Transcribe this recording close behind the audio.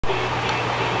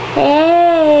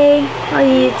Hey, all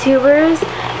you YouTubers.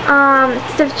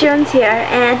 It's Steph Jones here,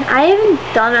 and I haven't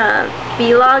done a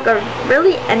vlog or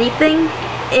really anything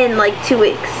in like 2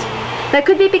 weeks. That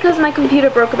could be because my computer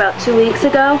broke about 2 weeks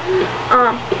ago.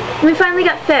 We finally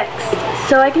got fixed,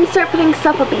 so I can start putting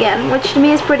stuff up again, which to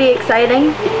me is pretty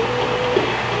exciting.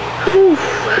 Whew.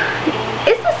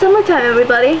 It's the summertime,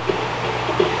 everybody.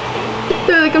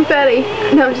 Through the confetti.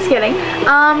 No, I'm just kidding.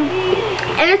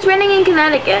 And it's raining in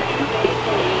Connecticut.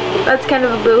 That's kind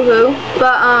of a boo-hoo,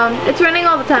 but it's raining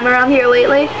all the time around here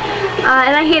lately,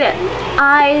 and I hate it.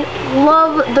 I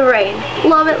love the rain.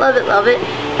 Love it, love it, love it,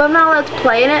 but I'm not allowed to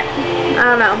play in it.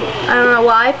 I don't know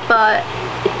why, but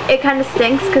it kind of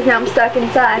stinks because now I'm stuck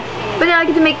inside. But now I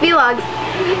get to make vlogs.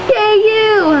 Yay,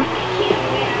 you!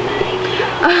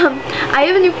 I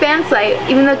have a new fan site,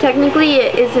 even though technically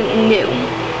it isn't new.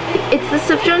 It's the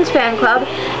Steph Jones fan club,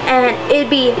 and it'd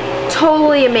be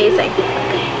totally amazing.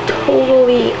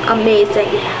 Totally amazing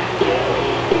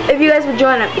if you guys would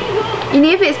join it. You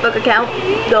need a Facebook account,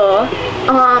 duh.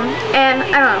 And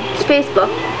I don't know, it's Facebook.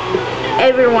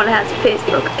 Everyone has a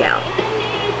Facebook account.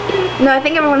 No, I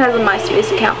think everyone has a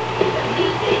MySpace account.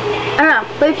 I don't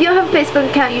know, but if you don't have a Facebook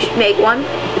account, you should make one.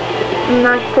 I'm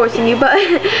not forcing you, but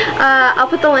I'll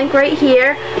put the link right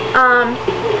here.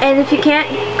 And if you can't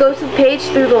go to the page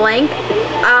through the link,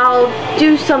 I'll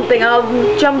do something. I'll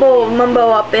mumbo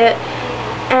up it,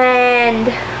 and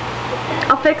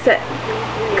I'll fix it,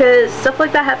 because stuff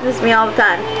like that happens to me all the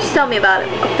time. Just tell me about it.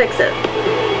 I'll fix it.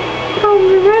 Oh,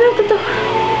 we're right out the door.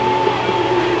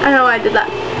 I don't know why I did that.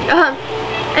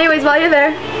 Anyways, while you're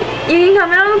there, you can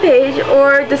comment on the page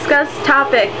or discuss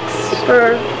topics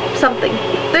or something.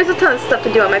 There's a ton of stuff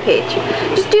to do on my page.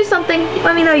 Just do something.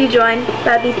 Let me know you join.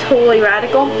 That'd be totally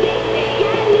radical.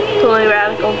 Totally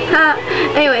radical.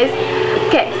 Anyways,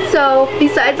 okay, so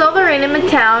besides all the rain in my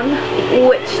town,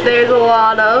 which there's a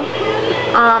lot of,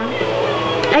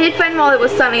 I did find while it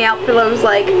was sunny out for those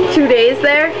like 2 days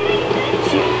there.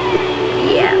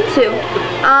 Yeah, 2.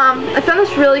 I found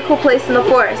this really cool place in the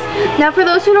forest. Now, for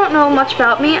those who don't know much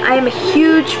about me, I am a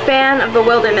huge fan of the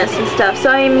wilderness and stuff, so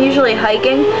I am usually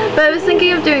hiking, but I was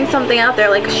thinking of doing something out there,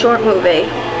 like a short movie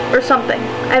or something.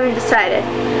 I haven't decided.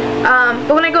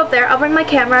 But when I go up there, I'll bring my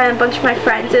camera and a bunch of my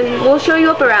friends, and we'll show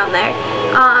you up around there.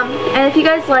 And if you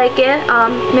guys like it,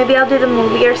 maybe I'll do the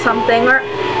movie or something, or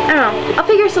I don't know, I'll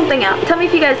figure something out. Tell me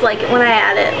if you guys like it when I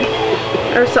add it,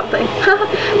 or something,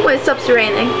 when it stops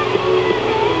raining.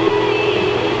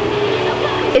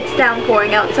 It's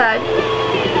downpouring outside.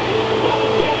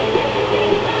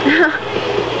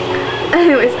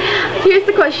 Anyways, here's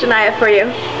the question I have for you.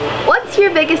 What's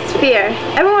your biggest fear?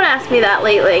 Everyone asked me that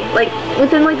lately. Like,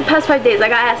 within like the past 5 days, I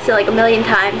got asked it like a million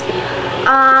times.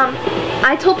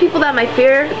 I told people that my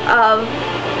fear of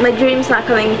my dreams not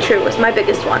coming true was my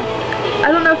biggest one.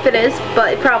 I don't know if it is,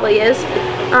 but it probably is.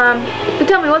 But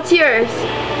tell me, what's yours?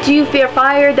 Do you fear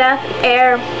fire, death,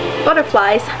 air,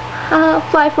 butterflies?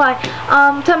 Fly.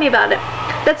 Tell me about it.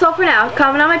 That's all for now.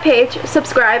 Comment on my page,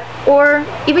 subscribe, or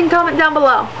even comment down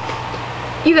below.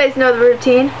 You guys know the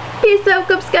routine. Peace out,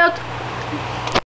 Cub Scout.